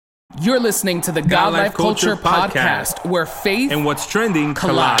You're listening to the God Life Culture Podcast, where faith and what's trending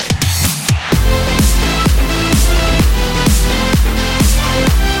collide.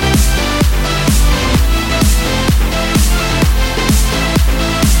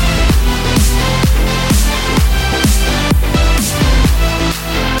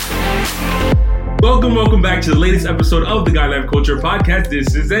 Welcome back to the latest episode of the God Life Culture Podcast.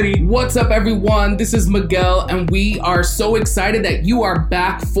 This is Eddie. What's up, everyone? This is Miguel, and we are so excited that you are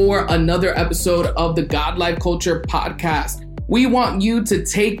back for another episode of the God Life Culture Podcast. We want you to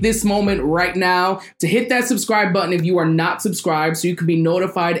take this moment right now to hit that subscribe button if you are not subscribed so you can be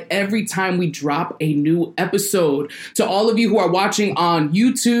notified every time we drop a new episode. To all of you who are watching on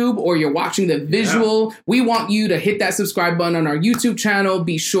YouTube or you're watching the visual, we want you to hit that subscribe button on our YouTube channel.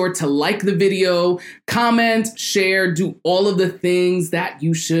 Be sure to like the video, comment, share, do all of the things that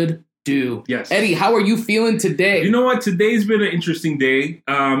you should do. Yes. Eddie, how are you feeling today? You know what? Today's been an interesting day.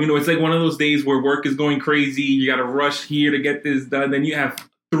 It's like one of those days where work is going crazy. You got to rush here to get this done. Then you have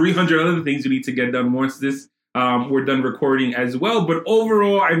 300 other things you need to get done once this we're done recording as well. But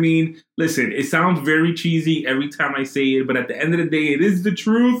overall, I mean, listen, it sounds very cheesy every time I say it, but at the end of the day, it is the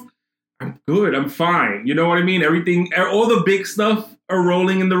truth. I'm good. I'm fine. You know what I mean? Everything, all the big stuff are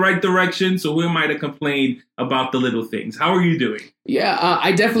rolling in the right direction. So who am I to complain about the little things? How are you doing? Yeah,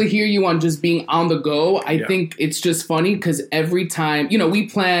 I definitely hear you on just being on the go. I think it's just funny because every time, we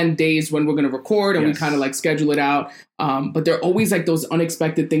plan days when we're going to record and we kind of like schedule it out. But there are always like those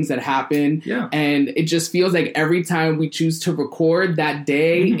unexpected things that happen. Yeah. And it just feels like every time we choose to record that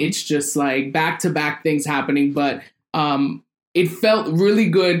day, it's just like back to back things happening. But it felt really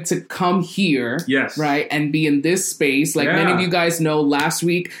good to come here, right, and be in this space. Like many of you guys know, last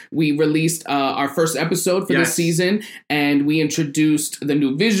week we released our first episode for this season, and we introduced the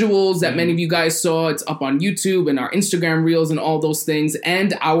new visuals that many of you guys saw. It's up on YouTube and our Instagram Reels and all those things,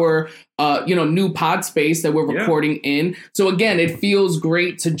 and our new pod space that we're recording in. So again, it feels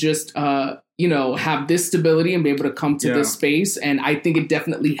great to just have this stability and be able to come to this space, and I think it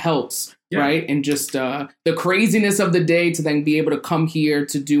definitely helps. Right. And just the craziness of the day to then be able to come here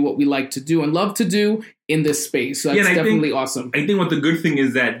to do what we like to do and love to do in this space. So that's definitely awesome. I think what the good thing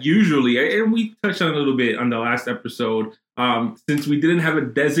is that usually, and we touched on it a little bit on the last episode, since we didn't have a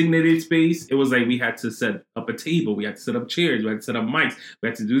designated space, it was like we had to set up a table. We had to set up chairs. We had to set up mics. We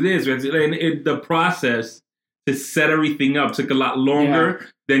had to do this. The process to set everything up took a lot longer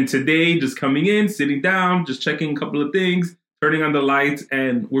than today, just coming in, sitting down, just checking a couple of things, turning on the lights,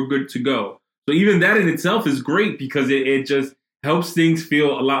 and we're good to go. So even that in itself is great because it just helps things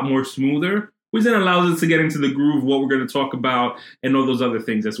feel a lot more smoother, which then allows us to get into the groove of what we're going to talk about and all those other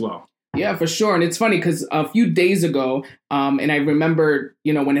things as well. Yeah, for sure. And it's funny because a few days ago, and I remember,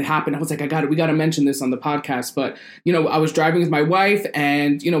 when it happened, I was like, we got to mention this on the podcast. But, I was driving with my wife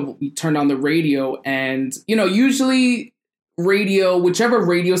and, we turned on the radio and, usually radio, whichever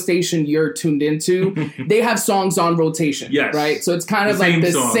radio station you're tuned into, they have songs on rotation, right? So it's kind of like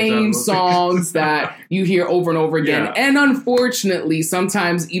the same songs that you hear over and over again. Yeah. And unfortunately,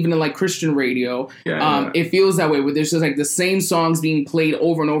 sometimes even in like Christian radio, it feels that way where there's just like the same songs being played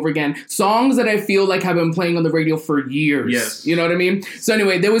over and over again. Songs that I feel like have been playing on the radio for years. Yes. You know what I mean? So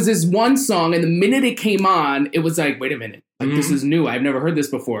anyway, there was this one song and the minute it came on, it was like, wait a minute. Like, this is new. I've never heard this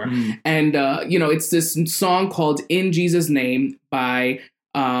before. And, it's this song called In Jesus' Name by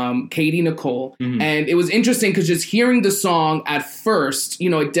Katie Nicole. And it was interesting because just hearing the song at first,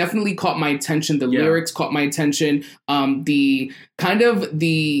 it definitely caught my attention. The lyrics caught my attention. The kind of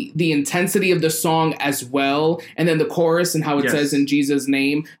the intensity of the song as well. And then the chorus and how it says in Jesus'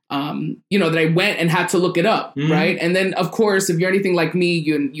 name, that I went and had to look it up. Right. And then, of course, if you're anything like me,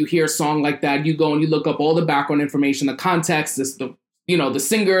 you hear a song like that, you go and you look up all the background information, the context, the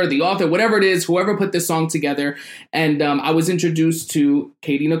singer, the author, whatever it is, whoever put this song together. And I was introduced to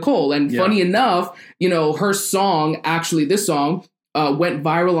Katie Nicole. And funny enough, her song, actually this song went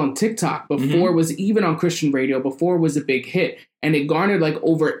viral on TikTok before it was even on Christian radio, before it was a big hit. And it garnered like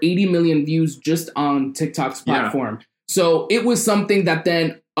over 80 million views just on TikTok's platform. So it was something that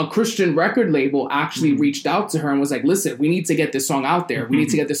then a Christian record label actually reached out to her and was like, listen, we need to get this song out there. We need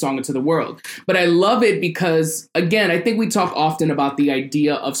to get this song into the world. But I love it because, again, I think we talk often about the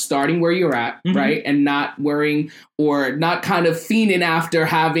idea of starting where you're at, right? And not worrying or not kind of fiending after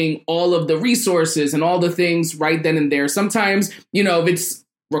having all of the resources and all the things right then and there. Sometimes, if it's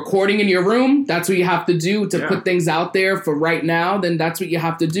recording in your room, that's what you have to do to put things out there for right now, then that's what you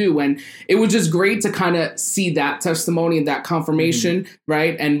have to do. And it was just great to kind of see that testimony and that confirmation,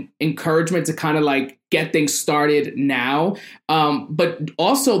 right? And encouragement to kind of like get things started now. But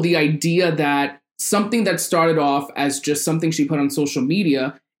also the idea that something that started off as just something she put on social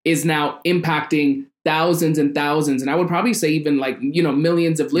media is now impacting thousands and thousands, and I would probably say even like, you know,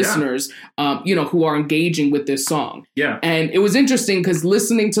 millions of listeners, you know, who are engaging with this song. Yeah. And it was interesting because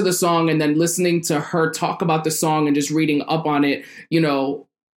listening to the song and then listening to her talk about the song and just reading up on it, you know,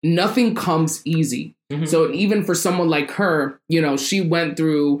 nothing comes easy. Mm-hmm. So even for someone like her, you know, she went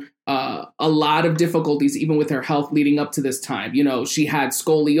through a lot of difficulties, even with her health leading up to this time. You know, she had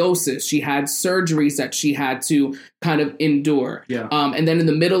scoliosis, she had surgeries that she had to kind of endure. Yeah. And then in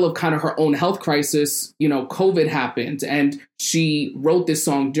the middle of kind of her own health crisis, you know, COVID happened and she wrote this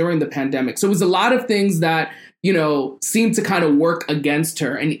song during the pandemic. So it was a lot of things that, you know, seemed to kind of work against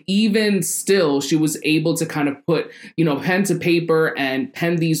her. And even still, she was able to kind of put, you know, pen to paper and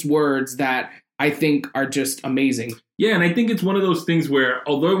pen these words that I think are just amazing. Yeah, and I think it's one of those things where,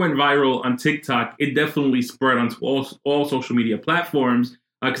 although it went viral on TikTok, it definitely spread onto all social media platforms.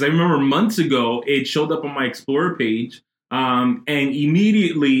 Because I remember months ago, it showed up on my Explorer page. And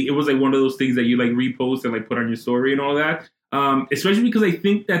immediately, it was like one of those things that you like repost and like put on your story and all that. Especially because I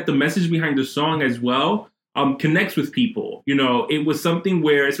think that the message behind the song as well connects with people. You know, it was something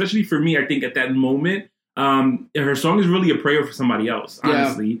where, especially for me, I think at that moment, her song is really a prayer for somebody else,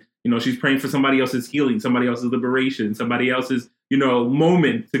 honestly. Yeah. You know, she's praying for somebody else's healing, somebody else's liberation, somebody else's, you know,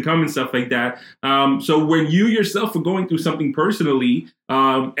 moment to come and stuff like that. So when you yourself are going through something personally,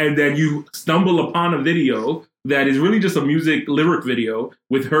 and then you stumble upon a video that is really just a music lyric video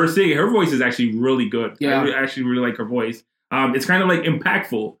with her singing, her voice is actually really good. Yeah. I actually really like her voice. It's kind of like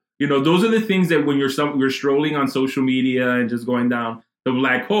impactful. You know, those are the things that when you're strolling on social media and just going down the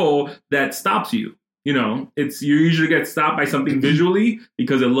black hole that stops you. You know, you usually get stopped by something visually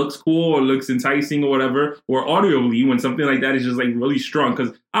because it looks cool or looks enticing or whatever, or audibly when something like that is just like really strong,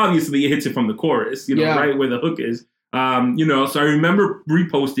 because obviously it hits it from the chorus, you know, right where the hook is. You know, so I remember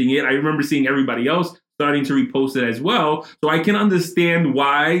reposting it. I remember seeing everybody else starting to repost it as well. So I can understand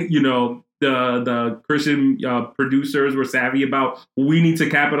why, you know, the Christian producers were savvy about, we need to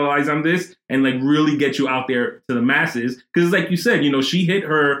capitalize on this and like really get you out there to the masses. Because like you said, you know, she hit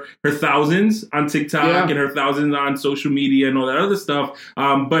her thousands on TikTok and her thousands on social media and all that other stuff.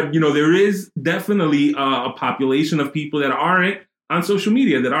 But, you know, there is definitely a population of people that aren't on social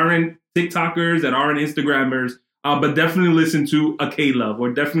media, that aren't TikTokers, that aren't Instagrammers, but definitely listen to a K-Love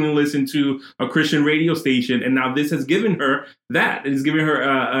or definitely listen to a Christian radio station. And now this has given her that. It has given her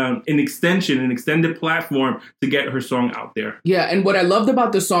an extended platform to get her song out there. Yeah, and what I loved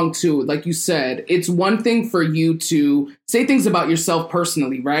about the song, too, like you said, it's one thing for you to say things about yourself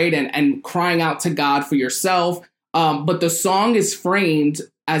personally, right? And crying out to God for yourself. But the song is framed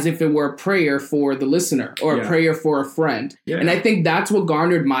as if it were a prayer for the listener or a prayer for a friend. Yeah. And I think that's what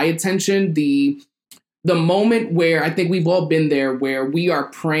garnered my attention, the moment where I think we've all been there, where we are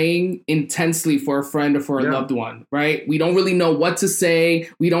praying intensely for a friend or for a loved one, right? We don't really know what to say.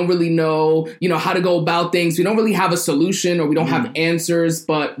 We don't really know, you know, how to go about things. We don't really have a solution or we don't have answers,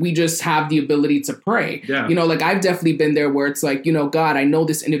 but we just have the ability to pray. Yeah. You know, like I've definitely been there where it's like, you know, God, I know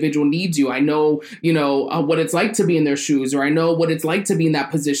this individual needs you. I know, you know, what it's like to be in their shoes, or I know what it's like to be in that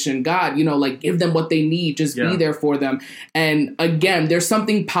position. God, you know, like give them what they need. Just be there for them. And again, there's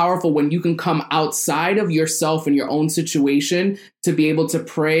something powerful when you can come outside of yourself and your own situation to be able to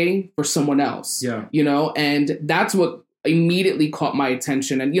pray for someone else. Yeah. You know, and that's what immediately caught my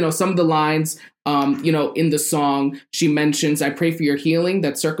attention. And, you know, some of the lines, you know, in the song, she mentions, I pray for your healing,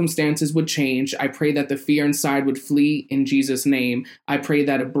 that circumstances would change. I pray that the fear inside would flee in Jesus' name. I pray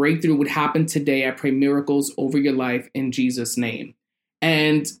that a breakthrough would happen today. I pray miracles over your life in Jesus' name.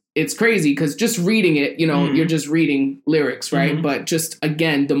 And it's crazy because just reading it, you know, you're just reading lyrics, right? But just,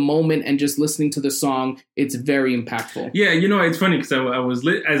 again, the moment and just listening to the song, it's very impactful. Yeah, you know, it's funny because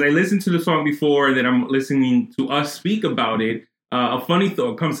as I listened to the song before, and then I'm listening to us speak about it, a funny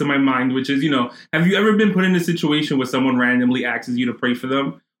thought comes to my mind, which is, you know, have you ever been put in a situation where someone randomly asks you to pray for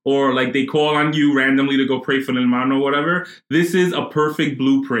them? Or like they call on you randomly to go pray for them or whatever? This is a perfect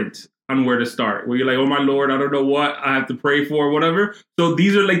blueprint on where to start, where you're like, oh my Lord, I don't know what I have to pray for or whatever. So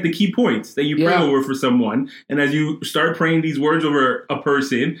these are like the key points that you pray over for someone. And as you start praying these words over a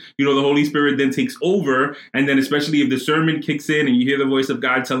person, you know, the Holy Spirit then takes over. And then especially if the sermon kicks in and you hear the voice of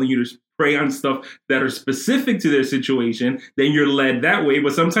God telling you to pray on stuff that are specific to their situation, then you're led that way.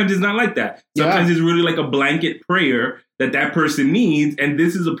 But sometimes it's not like that. Sometimes it's really like a blanket prayer that person needs, and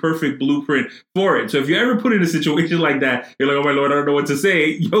this is a perfect blueprint for it. So if you're ever put in a situation like that, you're like, oh my Lord, I don't know what to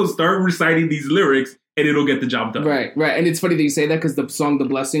say, start reciting these lyrics and it'll get the job done. Right. And it's funny that you say that because the song The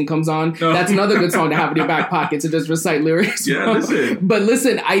Blessing comes on. That's another good song to have in your back pocket to just recite lyrics. Yeah, listen. But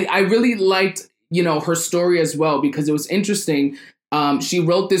listen, I really liked, you know, her story as well, because it was interesting. She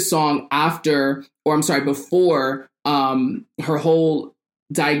wrote this song before her whole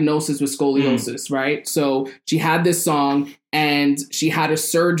diagnosis with scoliosis, right? So she had this song and she had a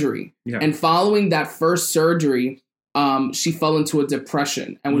surgery. Yeah. And following that first surgery, she fell into a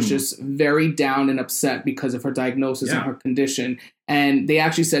depression and was just very down and upset because of her diagnosis and her condition. And they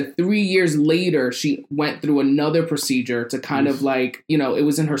actually said 3 years later, she went through another procedure to kind of like, you know, it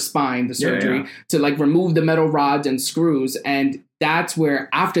was in her spine, the surgery, to like remove the metal rods and screws. And that's where,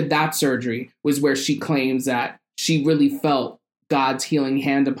 after that surgery, was where she claims that she really felt God's healing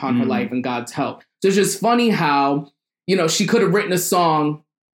hand upon her life and God's help. So it's just funny how, you know, she could have written a song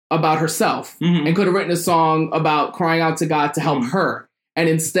about herself and could have written a song about crying out to God to help her. And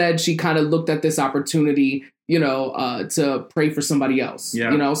instead, she kind of looked at this opportunity, you know, to pray for somebody else,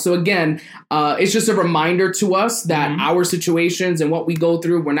 you know? So again, it's just a reminder to us that our situations and what we go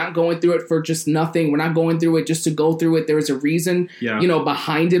through, we're not going through it for just nothing. We're not going through it just to go through it. There is a reason, you know,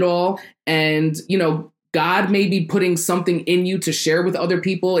 behind it all. And, you know, God may be putting something in you to share with other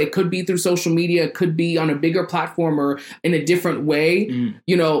people. It could be through social media. It could be on a bigger platform or in a different way.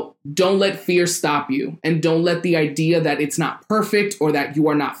 You know, don't let fear stop you. And don't let the idea that it's not perfect or that you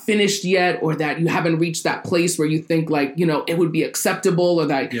are not finished yet or that you haven't reached that place where you think like, you know, it would be acceptable or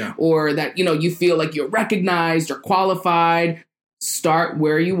that, you know, you feel like you're recognized or qualified. Start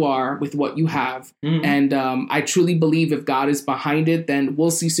where you are with what you have. And I truly believe if God is behind it, then we'll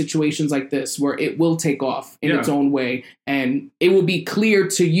see situations like this where it will take off in its own way. And it will be clear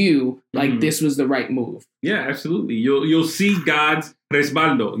to you, like this was the right move. Yeah, absolutely. You'll see God's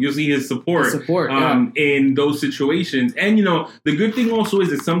respaldo. You'll see his support, in those situations. And, you know, the good thing also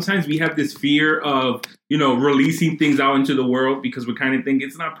is that sometimes we have this fear of, you know, releasing things out into the world because we kind of think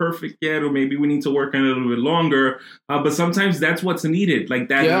it's not perfect yet, or maybe we need to work on it a little bit longer. But sometimes that's what's needed, like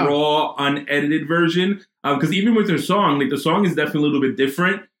that raw, unedited version. Because even with her song, like the song is definitely a little bit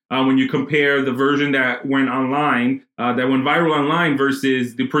different. When you compare the version that went online, that went viral online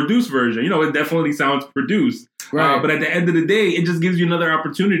versus the produced version, you know, it definitely sounds produced. But at the end of the day, it just gives you another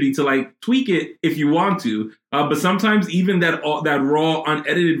opportunity to like tweak it if you want to. But sometimes even that raw,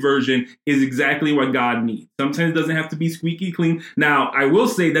 unedited version is exactly what God needs. Sometimes it doesn't have to be squeaky clean. Now, I will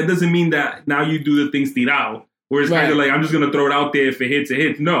say that doesn't mean that now you do the things tirado, where it's kind of like, I'm just going to throw it out there. If it hits, it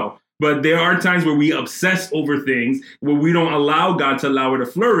hits. No. But there are times where we obsess over things, where we don't allow God to allow it to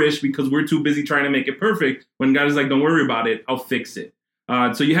flourish because we're too busy trying to make it perfect. When God is like, don't worry about it, I'll fix it.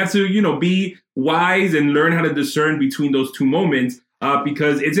 So you have to, you know, be wise and learn how to discern between those two moments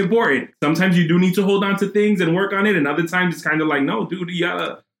because it's important. Sometimes you do need to hold on to things and work on it. And other times it's kind of like, no, dude, you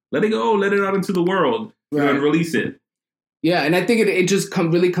gotta let it go, let it out into the world and release it. Yeah. And I think it just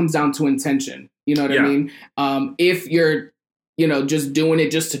really comes down to intention. You know what I mean? If you're, you know, just doing it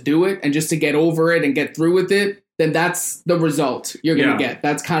just to do it and just to get over it and get through with it, then that's the result you're going to get.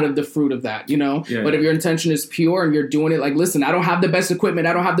 That's kind of the fruit of that, you know? But if your intention is pure and you're doing it like, listen, I don't have the best equipment,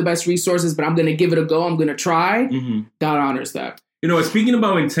 I don't have the best resources, but I'm going to give it a go, I'm going to try, God honors that. You know, speaking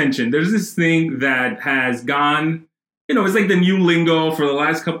about intention, there's this thing that has gone, you know, it's like the new lingo for the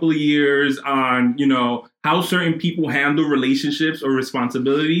last couple of years on, you know, how certain people handle relationships or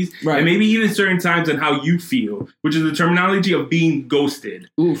responsibilities. And maybe even certain times on how you feel, which is the terminology of being ghosted.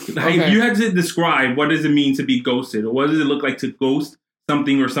 If you had to describe what does it mean to be ghosted, or what does it look like to ghost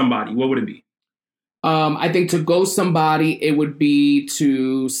something or somebody, what would it be? I think to ghost somebody, it would be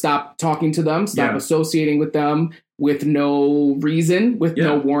to stop talking to them, stop associating with them, with no reason, with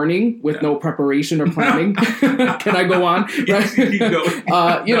no warning, with no preparation or planning. Can I go on?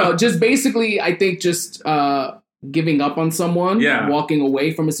 Right? You know, just basically, I think just giving up on someone, walking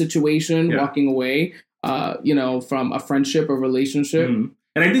away from a situation, walking away, you know, from a friendship or relationship.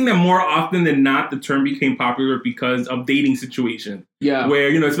 And I think that more often than not, the term became popular because of dating situations. Where,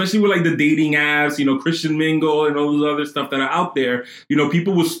 you know, especially with like the dating apps, you know, Christian Mingle and all those other stuff that are out there, you know,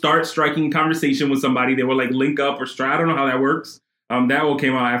 people will start striking conversation with somebody. They will like link up or I don't know how that works. That all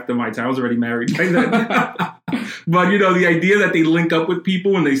came out after my time. I was already married by then. But, you know, the idea that they link up with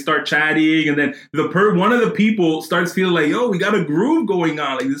people and they start chatting, and then one of the people starts feeling like, yo, we got a groove going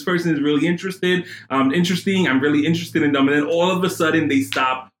on. Like, this person is really interesting. I'm really interested in them. And then all of a sudden they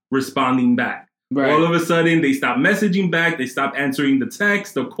stop responding back. All of a sudden they stop messaging back. They stop answering the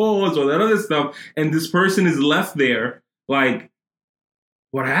text, the calls, all that other stuff. And this person is left there like,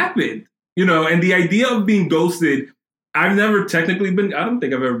 what happened? You know, and the idea of being ghosted, I've never technically been, I don't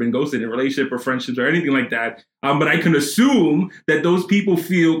think I've ever been ghosted in a relationship or friendships or anything like that. But I can assume that those people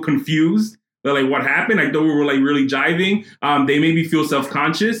feel confused. They're like, what happened? I thought we were like really jiving. They made me feel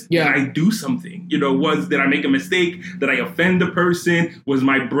self-conscious. Yeah. Did I do something? Did I make a mistake? Did I offend the person? Was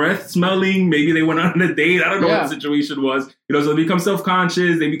my breath smelling? Maybe they went on a date. I don't know what the situation was. So they become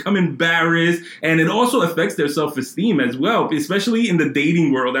self-conscious. They become embarrassed. And it also affects their self-esteem as well, especially in the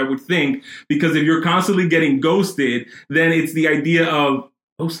dating world, I would think. Because if you're constantly getting ghosted, then it's the idea of,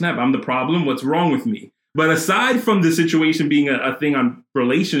 oh, snap, I'm the problem. What's wrong with me? But aside from the situation being a thing on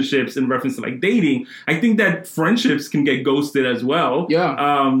relationships in reference to like dating, I think that friendships can get ghosted as well. Yeah.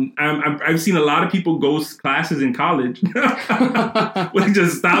 I've seen a lot of people ghost classes in college. They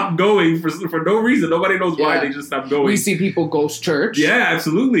just stop going for no reason. Nobody knows why. They just stop going. We see people ghost church. Yeah,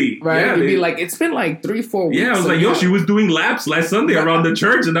 absolutely. Right? Yeah, They'd be like, it's been like 3-4 weeks. Yeah, I was like, yo, she was doing laps last Sunday around the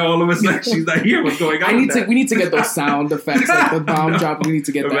church, and now all of a sudden she's not here. What's going on? We need to get those sound effects, like the bomb drop. We need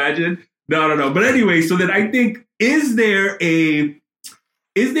to get that. Imagine. No. But anyway, so then I think, is there a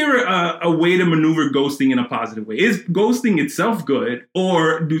way to maneuver ghosting in a positive way? Is ghosting itself good,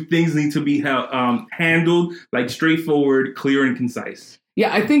 or do things need to be handled like straightforward, clear, and concise?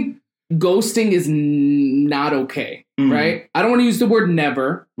 Yeah, I think ghosting is not okay, right? I don't want to use the word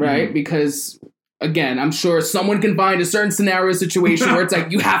never, right? Because, again, I'm sure someone can find a certain scenario, situation where it's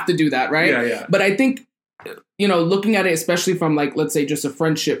like, you have to do that, right? Yeah. But I think, looking at it, especially from like, let's say just a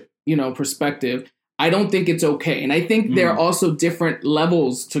friendship, perspective, I don't think it's okay. And I think there are also different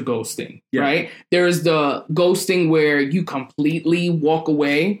levels to ghosting, right? There is the ghosting where you completely walk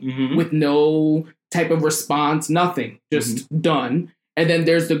away with no type of response, nothing, just done. And then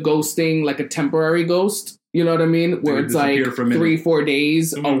there's the ghosting, like a temporary ghost, you know what I mean? Where it's like 3-4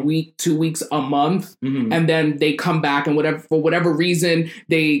 days, a week, 2 weeks, a month. And then they come back and for whatever reason,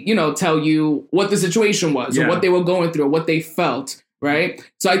 they, tell you what the situation was or what they were going through or what they felt, right?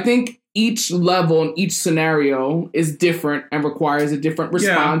 So I think each level and each scenario is different and requires a different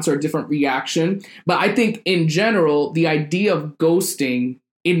response or a different reaction. But I think in general, the idea of ghosting,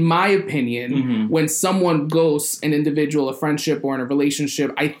 in my opinion, when someone ghosts an individual, a friendship or in a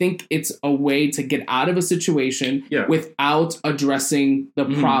relationship, I think it's a way to get out of a situation without addressing the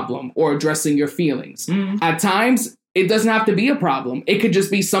problem or addressing your feelings. At times, it doesn't have to be a problem. It could just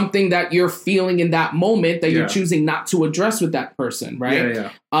be something that you're feeling in that moment that you're choosing not to address with that person,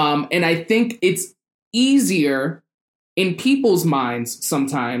 right? And I think it's easier in people's minds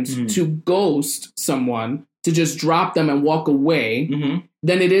sometimes to ghost someone, to just drop them and walk away,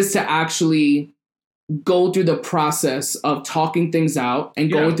 than it is to actually go through the process of talking things out and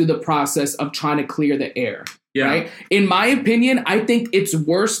going through the process of trying to clear the air. Right? In my opinion, I think it's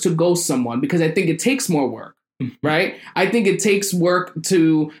worse to ghost someone because I think it takes more work. Right? I think it takes work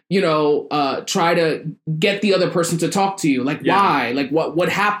to, try to get the other person to talk to you. Like, why? Like, what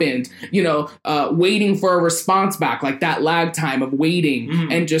happened? Waiting for a response back, like that lag time of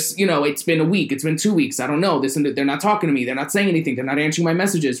waiting and just, it's been a week, it's been 2 weeks. I don't know this, and they're not talking to me. They're not saying anything. They're not answering my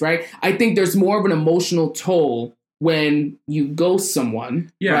messages. Right? I think there's more of an emotional toll when you ghost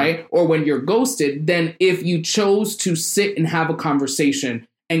someone, right? Or when you're ghosted than if you chose to sit and have a conversation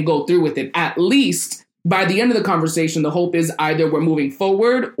and go through with it. At least by the end of the conversation, the hope is either we're moving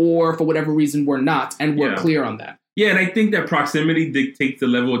forward or for whatever reason we're not, and we're clear on that. Yeah, and I think that proximity dictates the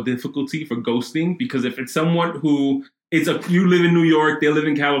level of difficulty for ghosting, because if it's someone who you live in New York, they live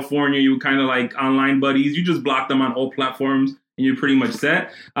in California, you kind of like online buddies, you just block them on all platforms and you're pretty much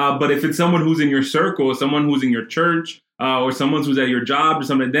set. But if it's someone who's in your circle, someone who's in your church, or someone who's at your job or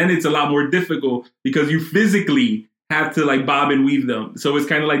something, then it's a lot more difficult because you physically have to like bob and weave them. So it's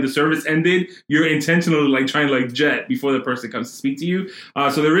kind of like the service ended, you're intentionally like trying to like jet before the person comes to speak to you.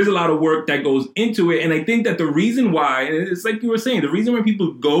 So there is a lot of work that goes into it. And I think that the reason why, and it's like you were saying, the reason why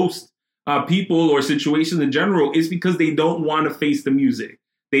people ghost people or situations in general is because they don't want to face the music.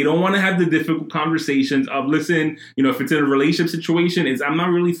 They don't want to have the difficult conversations of, listen, if it's in a relationship situation, I'm not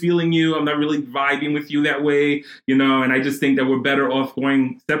really feeling you. I'm not really vibing with you that way, and I just think that we're better off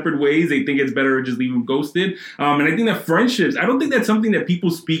going separate ways. They think it's better to just leave them ghosted. And I think that friendships, I don't think that's something that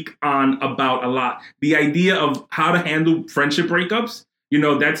people speak on about a lot. The idea of how to handle friendship breakups,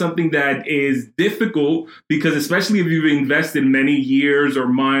 that's something that is difficult because especially if you've invested many years or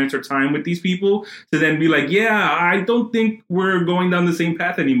months or time with these people to then be like, yeah, I don't think we're going down the same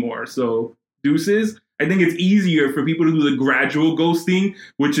path anymore. So deuces. I think it's easier for people to do the gradual ghosting,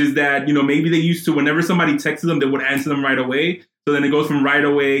 which is that, maybe they used to, whenever somebody texted them, they would answer them right away. So then it goes from right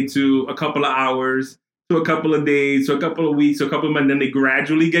away to a couple of hours, to a couple of days, to a couple of weeks, to a couple of months, and then they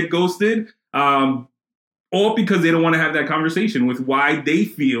gradually get ghosted. All because they don't want to have that conversation with why they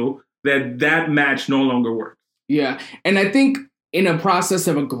feel that match no longer works. Yeah. And I think in a process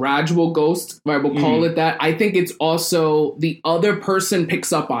of a gradual ghost, right, we'll call it that, I think it's also the other person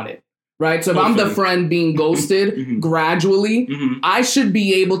picks up on it, right? So if I'm the friend being ghosted gradually, I should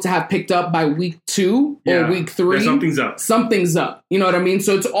be able to have picked up by week 2 or week 3. Yeah, something's up. Something's up. You know what I mean?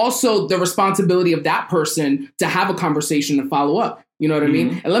 So it's also the responsibility of that person to have a conversation and follow up. You know what I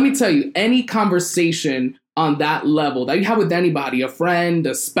mean? And let me tell you, any conversation on that level that you have with anybody, a friend,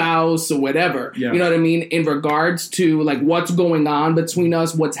 a spouse, or whatever, you know what I mean, in regards to like what's going on between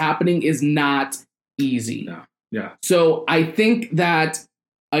us, what's happening is not easy. Yeah. So I think that,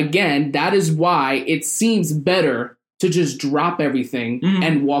 again, that is why it seems better to just drop everything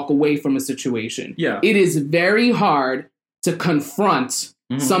and walk away from a situation. Yeah. It is very hard to confront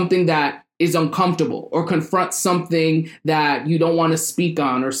something that is uncomfortable or confront something that you don't want to speak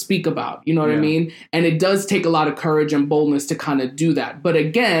on or speak about. You know what I mean? And it does take a lot of courage and boldness to kind of do that. But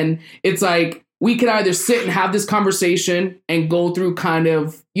again, it's like we could either sit and have this conversation and go through kind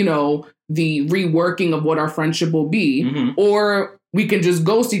of, you know, the reworking of what our friendship will be, or we can just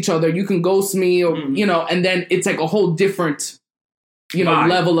ghost each other. You can ghost me, or, you know, and then it's like a whole different, you know,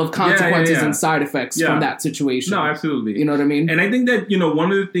 level of consequences and side effects from that situation. No, absolutely. You know what I mean? And I think that, you know,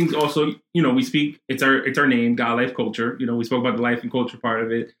 one of the things also, you know, we speak, it's our name, God, Life, Culture. You know, we spoke about the life and culture part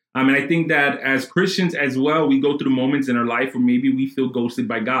of it. And I think that as Christians as well, we go through moments in our life where maybe we feel ghosted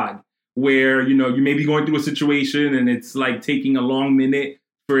by God, where, you know, you may be going through a situation and it's like taking a long minute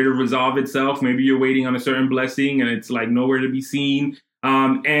for it to resolve itself. Maybe you're waiting on a certain blessing and it's like nowhere to be seen.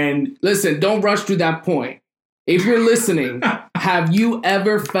 And listen, don't rush to that point. If you're listening, have you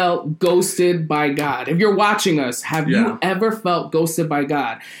ever felt ghosted by God? If you're watching us, have you ever felt ghosted by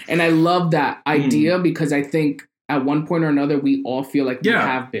God? And I love that idea because I think at one point or another, we all feel like we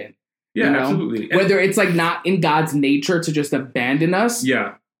have been. Yeah, you know? Absolutely. Whether it's like not in God's nature to just abandon us.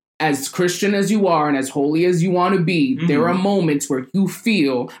 Yeah. As Christian as you are and as holy as you want to be, there are moments where you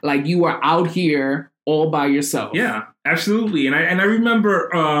feel like you are out here all by yourself. Yeah, absolutely. And I remember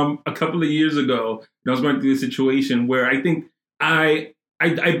a couple of years ago, I was going through a situation where I think I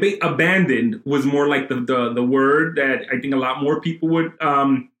abandoned was more like the word that I think a lot more people would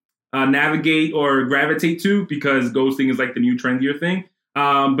navigate or gravitate to, because ghosting is like the new trendier thing.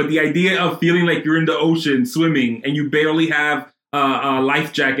 But the idea of feeling like you're in the ocean swimming and you barely have a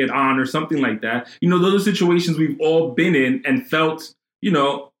life jacket on or something like that. You know, those are situations we've all been in and felt, you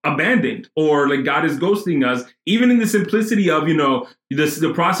know, abandoned, or like God is ghosting us, even in the simplicity of, you know,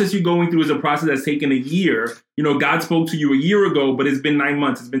 the process you're going through is a process that's taken a year. You know, God spoke to you a year ago, but it's been 9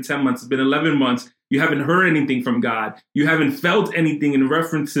 months, it's been 10 months, it's been 11 months. You haven't heard anything from God. You haven't felt anything in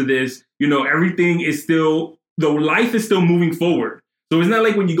reference to this. You know, everything is still, the life is still moving forward. So it's not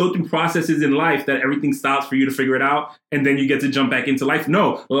like when you go through processes in life that everything stops for you to figure it out and then you get to jump back into life.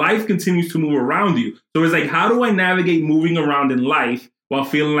 No, life continues to move around you. So it's like, how do I navigate moving around in life while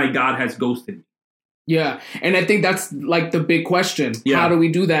feeling like God has ghosted me? Yeah. And I think that's like the big question. How do we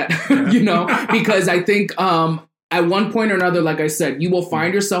do that? You know, because I think at one point or another, like I said, you will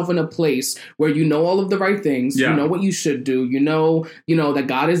find yourself in a place where you know all of the right things. You know what you should do. You know that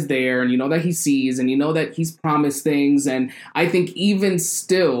God is there, and you know that he sees, and you know that he's promised things. And I think even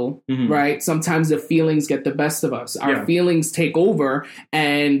still, right, sometimes the feelings get the best of us. Our feelings take over,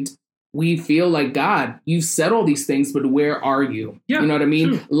 and we feel like, God, you said all these things, but where are you? You know what I mean?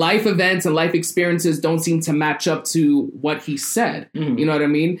 True. Life events and life experiences don't seem to match up to what he said. You know what I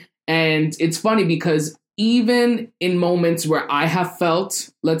mean? And it's funny because even in moments where I have felt,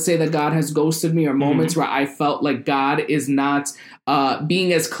 let's say that God has ghosted me, or moments where I felt like God is not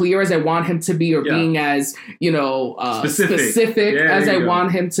being as clear as I want him to be, or being as, you know, specific as I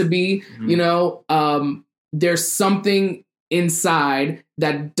want him to be, you know, there's something inside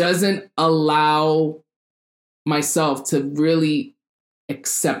that doesn't allow myself to really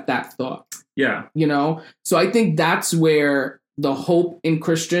accept that thought. Yeah. You know? So I think that's where the hope in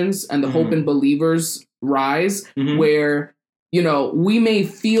Christians and the hope in believers rise, where, you know, we may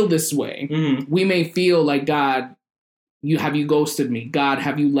feel this way. We may feel like, God, have you ghosted me? God,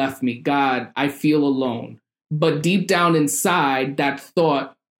 have you left me? God, I feel alone. But deep down inside, that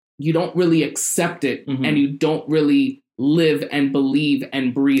thought, you don't really accept it, and you don't really live and believe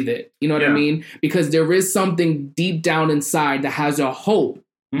and breathe it. You know what I mean? Because there is something deep down inside that has a hope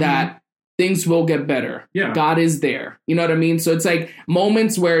that things will get better. God is there. You know what I mean? So it's like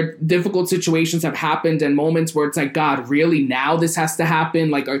moments where difficult situations have happened, and moments where it's like, God, really, now this has to happen?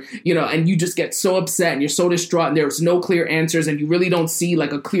 Like, or, you know, and you just get so upset and you're so distraught and there's no clear answers, and you really don't see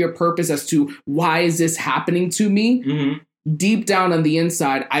like a clear purpose as to why is this happening to me? Deep down on the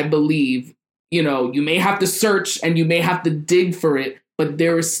inside, I believe, you know, you may have to search and you may have to dig for it, but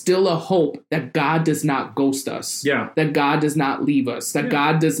there is still a hope that God does not ghost us. That God does not leave us. That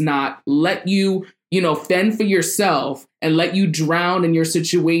God does not let you fend for yourself and let you drown in your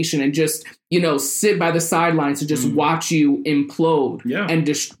situation and just, sit by the sidelines to just watch you implode and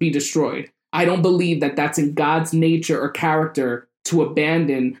be destroyed. I don't believe that that's in God's nature or character to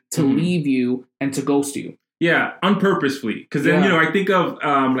abandon, to leave you, and to ghost you. Yeah, unpurposefully. Because then, I think of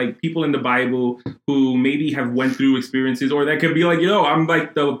like people in the Bible who maybe have went through experiences, or that could be like, I'm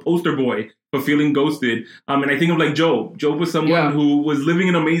like the poster boy for feeling ghosted. And I think of like Job. Job was someone who was living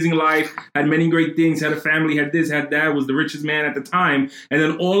an amazing life, had many great things, had a family, had this, had that, was the richest man at the time. And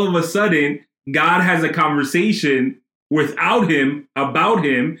then all of a sudden, God has a conversation without him, about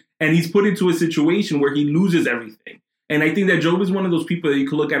him, and he's put into a situation where he loses everything. And I think that Job is one of those people that you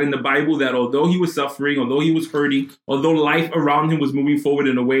could look at in the Bible that although he was suffering, although he was hurting, although life around him was moving forward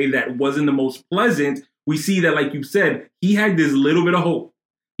in a way that wasn't the most pleasant, we see that, like you said, he had this little bit of hope.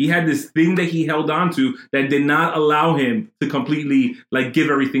 He had this thing that he held on to that did not allow him to completely like give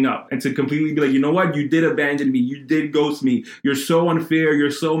everything up and to completely be like, you know what? You did abandon me. You did ghost me. You're so unfair.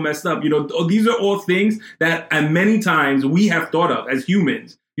 You're so messed up. These are all things that at many times we have thought of as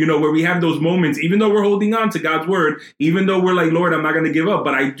humans. Where we have those moments, even though we're holding on to God's word, even though we're like, Lord, I'm not going to give up,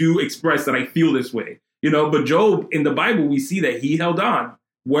 but I do express that I feel this way, but Job in the Bible, we see that he held on,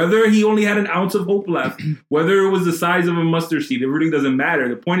 whether he only had an ounce of hope left, whether it was the size of a mustard seed, it really doesn't matter.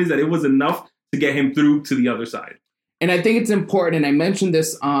 The point is that it was enough to get him through to the other side. And I think it's important, and I mentioned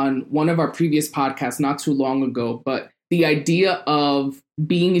this on one of our previous podcasts not too long ago, but the idea of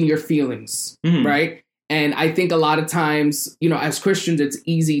being in your feelings, right? And I think a lot of times, as Christians, it's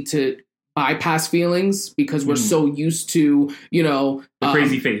easy to bypass feelings because we're so used to, the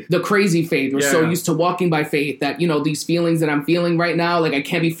crazy faith. The crazy faith. We're so used to walking by faith that, these feelings that I'm feeling right now, like I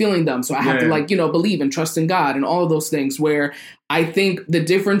can't be feeling them. So I have to believe and trust in God and all of those things, where I think the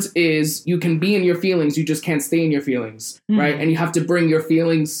difference is you can be in your feelings. You just can't stay in your feelings. Right. And you have to bring your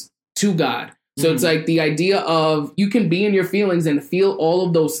feelings to God. So it's like the idea of you can be in your feelings and feel all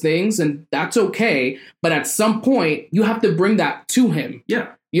of those things, and that's okay. But at some point, you have to bring that to him.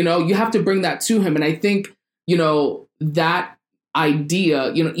 Yeah. You have to bring that to him. And I think, that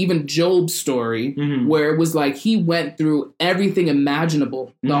idea, even Job's story, where it was like he went through everything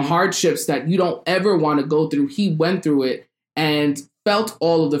imaginable, the hardships that you don't ever want to go through. He went through it and felt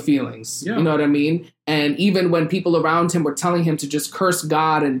all of the feelings. You know what I mean? And even when people around him were telling him to just curse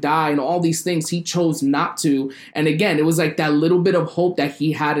God and die and all these things, he chose not to. And again, it was like that little bit of hope that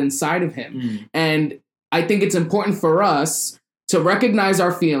he had inside of him. And I think it's important for us to recognize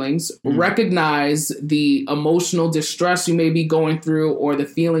our feelings, recognize the emotional distress you may be going through, or the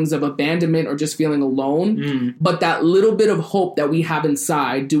feelings of abandonment or just feeling alone. But that little bit of hope that we have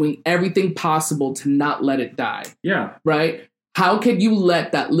inside, doing everything possible to not let it die. Yeah. Right? How can you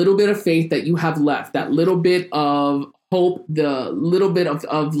let that little bit of faith that you have left, that little bit of hope, the little bit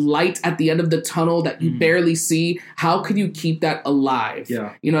of light at the end of the tunnel that you barely see, how could you keep that alive?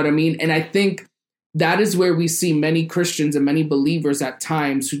 Yeah. You know what I mean? And I think that is where we see many Christians and many believers at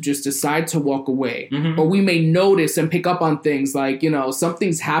times who just decide to walk away. Or we may notice and pick up on things like,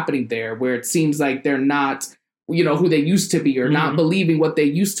 something's happening there where it seems like they're not, who they used to be, or not believing what they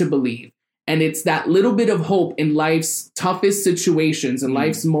used to believe. And it's that little bit of hope in life's toughest situations and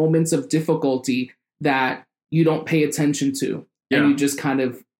life's moments of difficulty that you don't pay attention to. And you just kind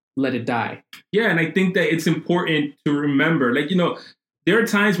of let it die. Yeah. And I think that it's important to remember, there are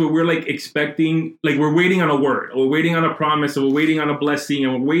times where we're like expecting, like we're waiting on a word, or we're waiting on a promise, or we're waiting on a blessing,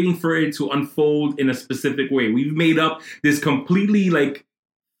 and we're waiting for it to unfold in a specific way. We've made up this completely like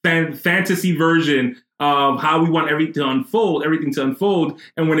fantasy version of how we want everything to unfold.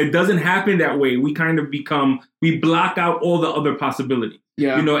 And when it doesn't happen that way, we kind of we block out all the other possibilities.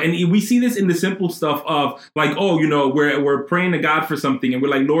 Yeah. And we see this in the simple stuff of like, we're praying to God for something, and we're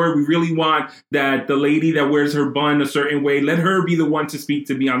like, Lord, we really want that the lady that wears her bun a certain way, let her be the one to speak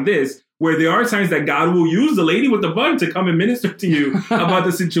to me on this. Where there are times that God will use the lady with the bun to come and minister to you about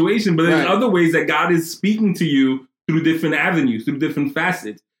the situation. But there's other ways that God is speaking to you through different avenues, through different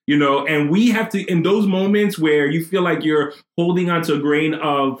facets. And we have to, in those moments where you feel like you're holding onto a grain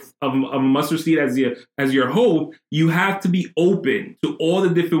of mustard seed as your hope, you have to be open to all the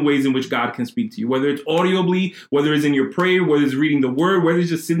different ways in which God can speak to you, whether it's audibly, whether it's in your prayer, whether it's reading the word, whether it's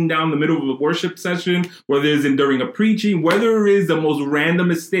just sitting down in the middle of a worship session, whether it's during a preaching, whether it is the most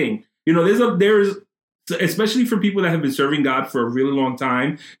randomest thing. There's especially for people that have been serving God for a really long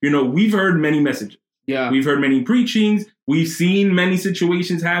time, we've heard many messages. Yeah. We've heard many preachings. We've seen many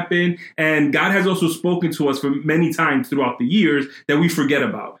situations happen. And God has also spoken to us for many times throughout the years that we forget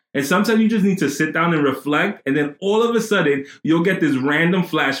about. And sometimes you just need to sit down and reflect. And then all of a sudden, you'll get this random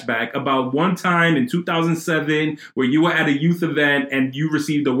flashback about one time in 2007 where you were at a youth event and you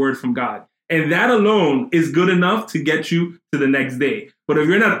received a word from God. And that alone is good enough to get you to the next day. But if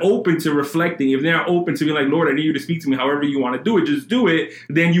you're not open to reflecting, if you're not open to being like, Lord, I need you to speak to me however you want to do it, just do it,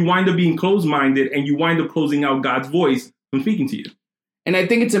 then you wind up being closed-minded and you wind up closing out God's voice from speaking to you. And I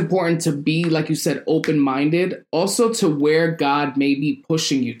think it's important to be, like you said, open-minded, also to where God may be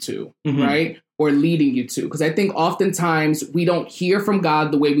pushing you to, right? Or leading you to. Because I think oftentimes we don't hear from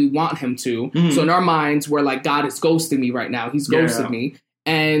God the way we want him to. So in our minds, we're like, God is ghosting me right now. He's ghosted me.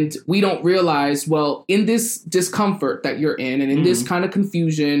 And we don't realize, well, in this discomfort that you're in and in this kind of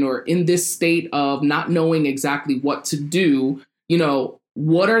confusion or in this state of not knowing exactly what to do, you know,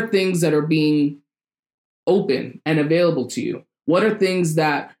 what are things that are being open and available to you? What are things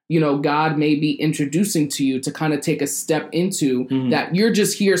that, you know, God may be introducing to you to kind of take a step into that you're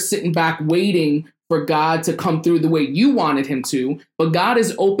just here sitting back waiting for God to come through the way you wanted him to, but God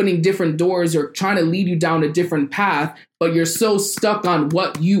is opening different doors or trying to lead you down a different path, but you're so stuck on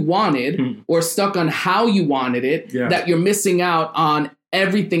what you wanted or stuck on how you wanted it that you're missing out on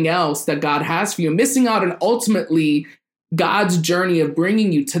everything else that God has for you, missing out on ultimately God's journey of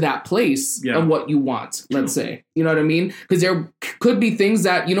bringing you to that place of what you want, let's say. You know what I mean? Because there could be things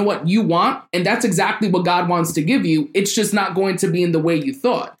that, you know what, you want, and that's exactly what God wants to give you. It's just not going to be in the way you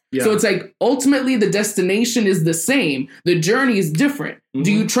thought. So it's like, ultimately, the destination is the same. The journey is different. Do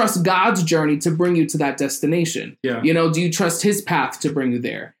you trust God's journey to bring you to that destination? You know, do you trust his path to bring you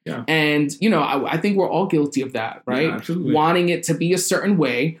there? And, you know, I think we're all guilty of that, right? Wanting it to be a certain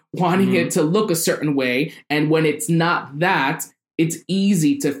way, wanting it to look a certain way. And when it's not that, it's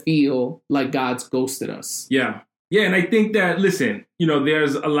easy to feel like God's ghosted us. Yeah. And I think that, listen, you know,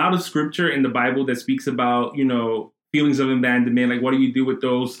 there's a lot of scripture in the Bible that speaks about, you know, feelings of abandonment. Like, what do you do with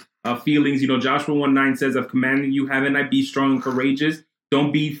those feelings? You know, Joshua 1:9 says, I've commanded you, haven't I? Be strong and courageous.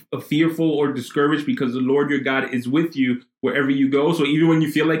 Don't be fearful or discouraged because the Lord your God is with you wherever you go. So even when you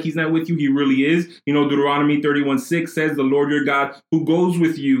feel like he's not with you, he really is. You know, Deuteronomy 31:6 says, the Lord your God who goes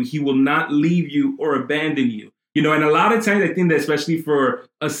with you, he will not leave you or abandon you. You know, and a lot of times I think that especially for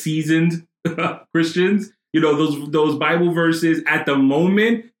a seasoned Christians, you know, those Bible verses at the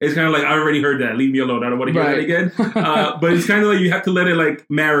moment, it's kind of like, I already heard that. Leave me alone. I don't want to hear that again. But it's kind of like you have to let it like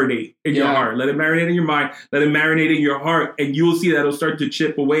marinate in your heart. Let it marinate in your mind. Let it marinate in your heart. And you'll see that it'll start to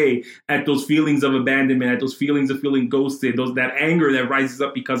chip away at those feelings of abandonment, at those feelings of feeling ghosted, that anger that rises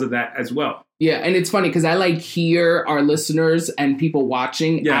up because of that as well. Yeah. And it's funny because I like hear our listeners and people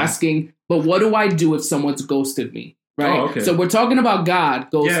watching asking, but what do I do if someone's ghosted me? Right. Oh, okay. So we're talking about God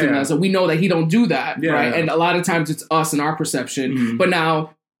ghosting us. So we know that he don't do that. Right. And a lot of times it's us and our perception. But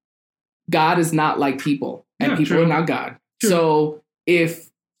now God is not like people and people are not God. So if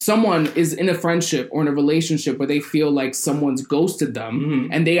someone is in a friendship or in a relationship where they feel like someone's ghosted them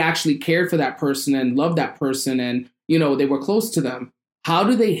and they actually cared for that person and loved that person and, you know, they were close to them, how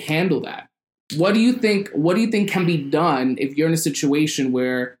do they handle that? What do you think can be done if you're in a situation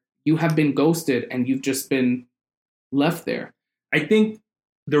where you have been ghosted and you've just been left there? I think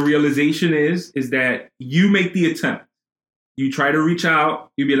the realization is that you make the attempt. You try to reach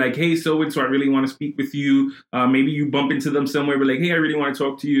out. You be like, hey, so-and-so, I really want to speak with you. Maybe you bump into them somewhere, but like, hey, I really want to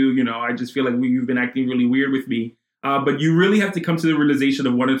talk to you. You know, I just feel like you've been acting really weird with me. But you really have to come to the realization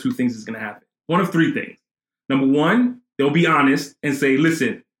of one or two things is going to happen. One of three things. Number one, they'll be honest and say,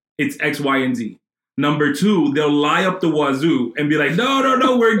 listen, it's X, Y, and Z. Number two, they'll lie up the wazoo and be like,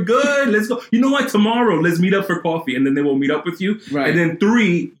 no, we're good. Let's go. You know what? Tomorrow, let's meet up for coffee. And then they will meet up with you. Right. And then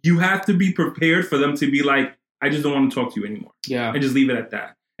three, you have to be prepared for them to be like, I just don't want to talk to you anymore. Yeah. And just leave it at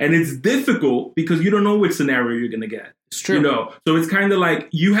that. And it's difficult because you don't know which scenario you're going to get. It's true. You know, so it's kind of like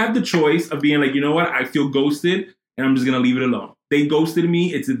you have the choice of being like, you know what? I feel ghosted and I'm just going to leave it alone. They ghosted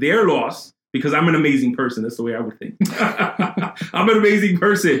me. It's their loss. Because I'm an amazing person. That's the way I would think. I'm an amazing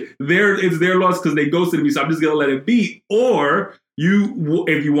person. It's their loss because they ghosted me, so I'm just going to let it be. Or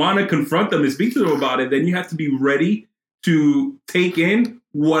if you want to confront them and speak to them about it, then you have to be ready to take in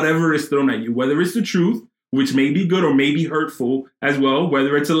whatever is thrown at you, whether it's the truth, which may be good or may be hurtful as well,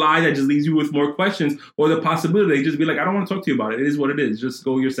 whether it's a lie that just leaves you with more questions, or the possibility they just be like, I don't want to talk to you about it. It is what it is. Just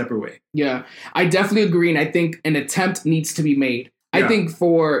go your separate way. Yeah, I definitely agree. And I think an attempt needs to be made. I think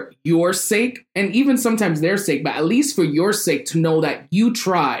for your sake, and even sometimes their sake, but at least for your sake, to know that you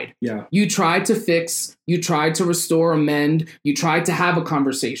tried. Yeah. You tried to fix, you tried to restore, amend, you tried to have a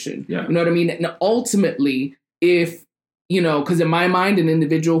conversation. Yeah. You know what I mean? And ultimately, if, you know, because in my mind, an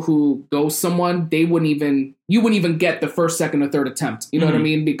individual who ghosts someone, you wouldn't even get the first, second, or third attempt. You know what I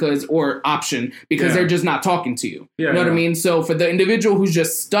mean? Or option, because they're just not talking to you. You know what I mean? So for the individual who's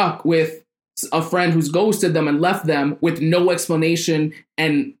just stuck with a friend who's ghosted them and left them with no explanation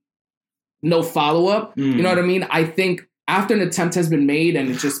and no follow-up, you know what I mean? I think after an attempt has been made and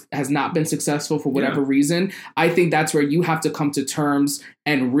it just has not been successful for whatever reason, I think that's where you have to come to terms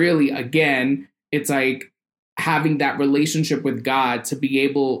and really, again, it's like having that relationship with God to be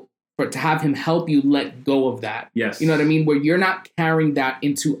able to have him help you let go of that. Yes. You know what I mean? Where you're not carrying that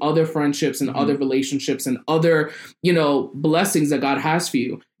into other friendships and other relationships and other, blessings that God has for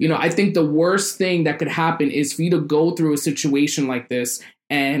you. I think the worst thing that could happen is for you to go through a situation like this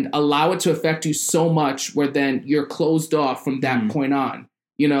and allow it to affect you so much where then you're closed off from that point on,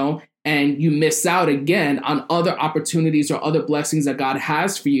 and you miss out again on other opportunities or other blessings that God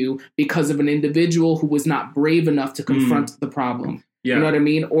has for you because of an individual who was not brave enough to confront the problem. Yeah. You know what I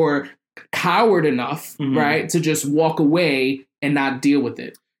mean? Or coward enough, right, to just walk away and not deal with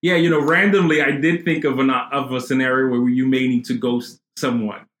it. Yeah, randomly, I did think of a scenario where you may need to ghost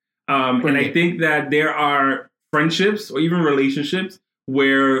someone. And I think that there are friendships or even relationships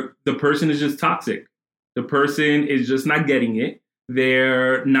where the person is just toxic. The person is just not getting it.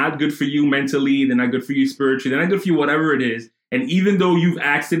 They're not good for you mentally. They're not good for you spiritually. They're not good for you, whatever it is. And even though you've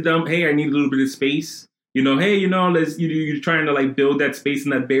asked them, hey, I need a little bit of space. Hey, you're trying to like build that space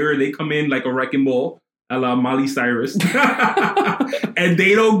and that barrier. They come in like a wrecking ball, a la Miley Cyrus, and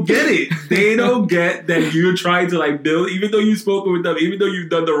they don't get it. They don't get that you're trying to like build, even though you've spoken with them, even though you've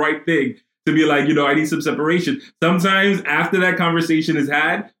done the right thing to be like, I need some separation. Sometimes after that conversation is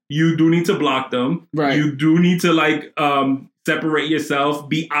had, you do need to block them. Right. You do need to like separate yourself.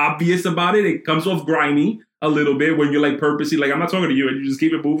 Be obvious about it. It comes off grimy a little bit when you're like purposely like, I'm not talking to you, and you just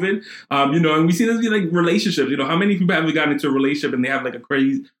keep it moving. And we see this in like relationships. How many people haven't gotten into a relationship and they have like a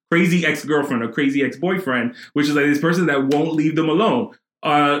crazy ex-girlfriend or crazy ex-boyfriend, which is like this person that won't leave them alone.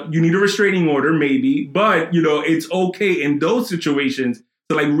 You need a restraining order, maybe, but it's okay in those situations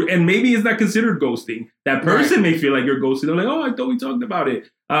to like, and maybe it's not considered ghosting. That person may feel like you're ghosting. They're like, oh, I thought we talked about it.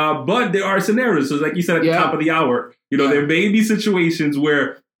 But there are scenarios. So like you said at the top of the hour, there may be situations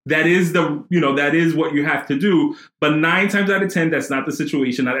where that is that is what you have to do. But 9 times out of 10, that's not the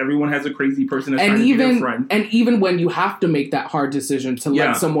situation. Not everyone has a crazy person that's trying to be their friend. And even when you have to make that hard decision to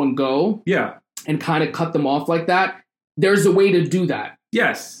let someone go and kind of cut them off like that, there's a way to do that.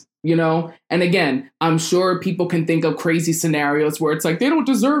 Yes. And again, I'm sure people can think of crazy scenarios where it's like, they don't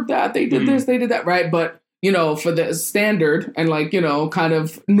deserve that. They did this, they did that. Right. But, for the standard and like, kind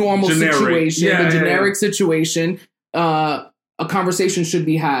of normal situation, the generic situation, a conversation should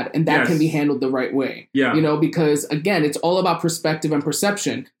be had, and that can be handled the right way. Yeah. Because again, it's all about perspective and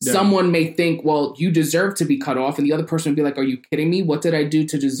perception. Yeah. Someone may think, well, you deserve to be cut off. And the other person would be like, are you kidding me? What did I do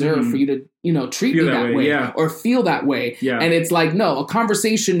to deserve for you to, treat me that way or feel that way? Yeah. And it's like, no, a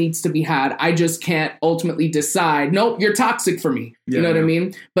conversation needs to be had. I just can't ultimately decide, nope, you're toxic for me. Yeah. You know what I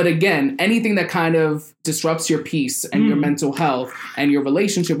mean? But again, anything that kind of disrupts your peace and your mental health and your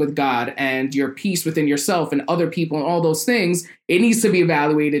relationship with God and your peace within yourself and other people and all those things, it needs to be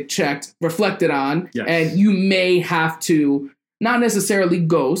evaluated, checked, reflected on. Yes. And you may have to not necessarily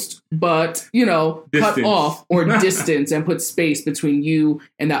ghost, but, cut off or distance and put space between you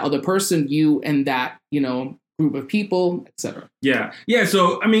and that other person, you and that, group of people, etc. Yeah. Yeah.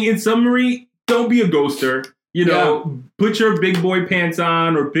 So, in summary, don't be a ghoster. Put your big boy pants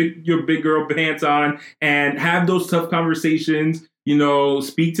on or your big girl pants on and have those tough conversations.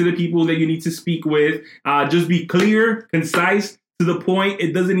 Speak to the people that you need to speak with. Just be clear, concise, to the point.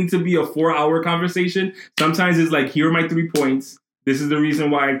 It doesn't need to be a 4-hour conversation. Sometimes it's like, here are my 3 points. This is the reason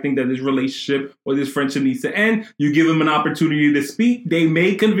why I think that this relationship or this friendship needs to end. You give them an opportunity to speak. They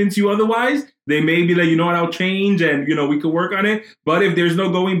may convince you otherwise. They may be like, you know what, I'll change and, we could work on it. But if there's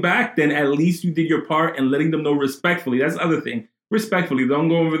no going back, then at least you did your part and letting them know respectfully. That's the other thing. Respectfully. Don't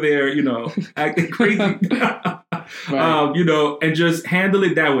go over there, acting crazy. Right. And just handle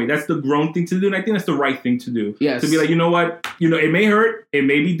it that way. That's the grown thing to do. And I think that's the right thing to do. Yes. To be like, you know what? It may hurt. It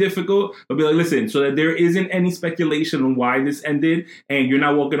may be difficult. But be like, listen, so that there isn't any speculation on why this ended. And you're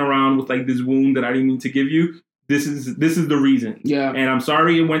not walking around with like this wound that I didn't mean to give you. This is the reason. Yeah. And I'm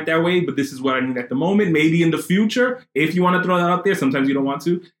sorry it went that way, but this is what I need at the moment. Maybe in the future, if you want to throw that out there, sometimes you don't want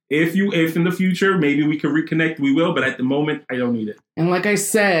to. If in the future, maybe we can reconnect, we will. But at the moment, I don't need it. And like I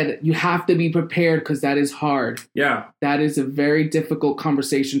said, you have to be prepared because that is hard. Yeah. That is a very difficult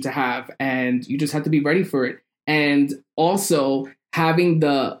conversation to have. And you just have to be ready for it. And also having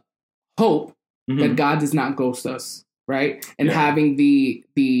the hope that God does not ghost us, right? And having the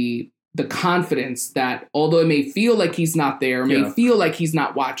confidence that although it may feel like he's not there, may feel like he's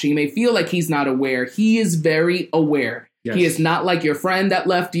not watching, may feel like he's not aware, he is very aware. Yes. He is not like your friend that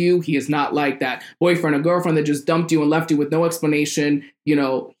left you. He is not like that boyfriend or girlfriend that just dumped you and left you with no explanation. He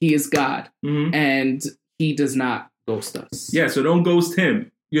is God and he does not ghost us. Yeah, so don't ghost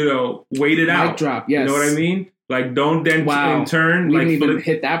him. Wait it out. Mic drop, yes. You know what I mean? Like, don't dent and turn. We like, didn't even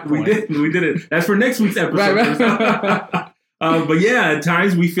hit that point. We did it. That's for next week's episode. Right. But yeah, at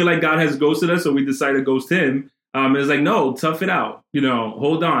times we feel like God has ghosted us, so we decide to ghost him. And it's like, no, tough it out.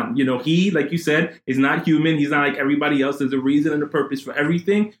 Hold on. He, like you said, is not human. He's not like everybody else. There's a reason and a purpose for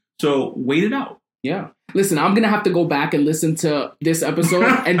everything. So wait it out. Yeah. Listen, I'm going to have to go back and listen to this episode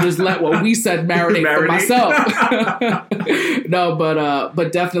and just let what we said marinate for myself. No,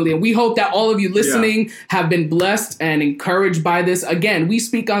 but definitely. And we hope that all of you listening have been blessed and encouraged by this. Again, we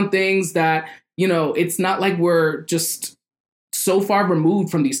speak on things that, it's not like we're just so far removed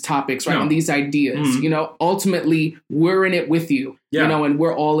from these topics, right? No. And these ideas, mm-hmm. Ultimately we're in it with you, and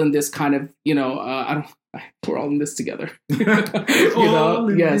we're all in this kind of, we're all in this together.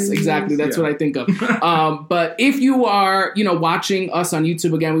 Yes, exactly. That's what I think of. But if you are, watching us on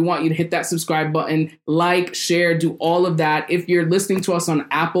YouTube again, we want you to hit that subscribe button, like, share, do all of that. If you're listening to us on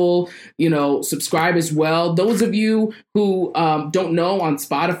Apple, subscribe as well. Those of you who don't know, on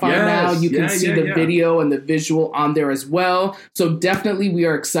Spotify now, you can see the video and the visual on there as well. So definitely we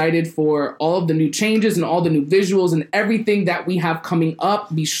are excited for all of the new changes and all the new visuals and everything that we have coming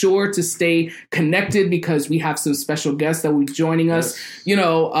up. Be sure to stay connected because we have some special guests that will be joining us,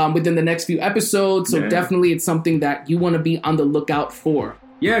 within the next few episodes. So definitely it's something that you want to be on the lookout for.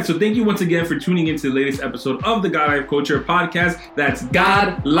 Yeah, so thank you once again for tuning into the latest episode of the God Life Culture podcast. That's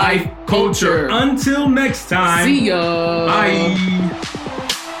God Life Culture. Until next time. See ya. Bye.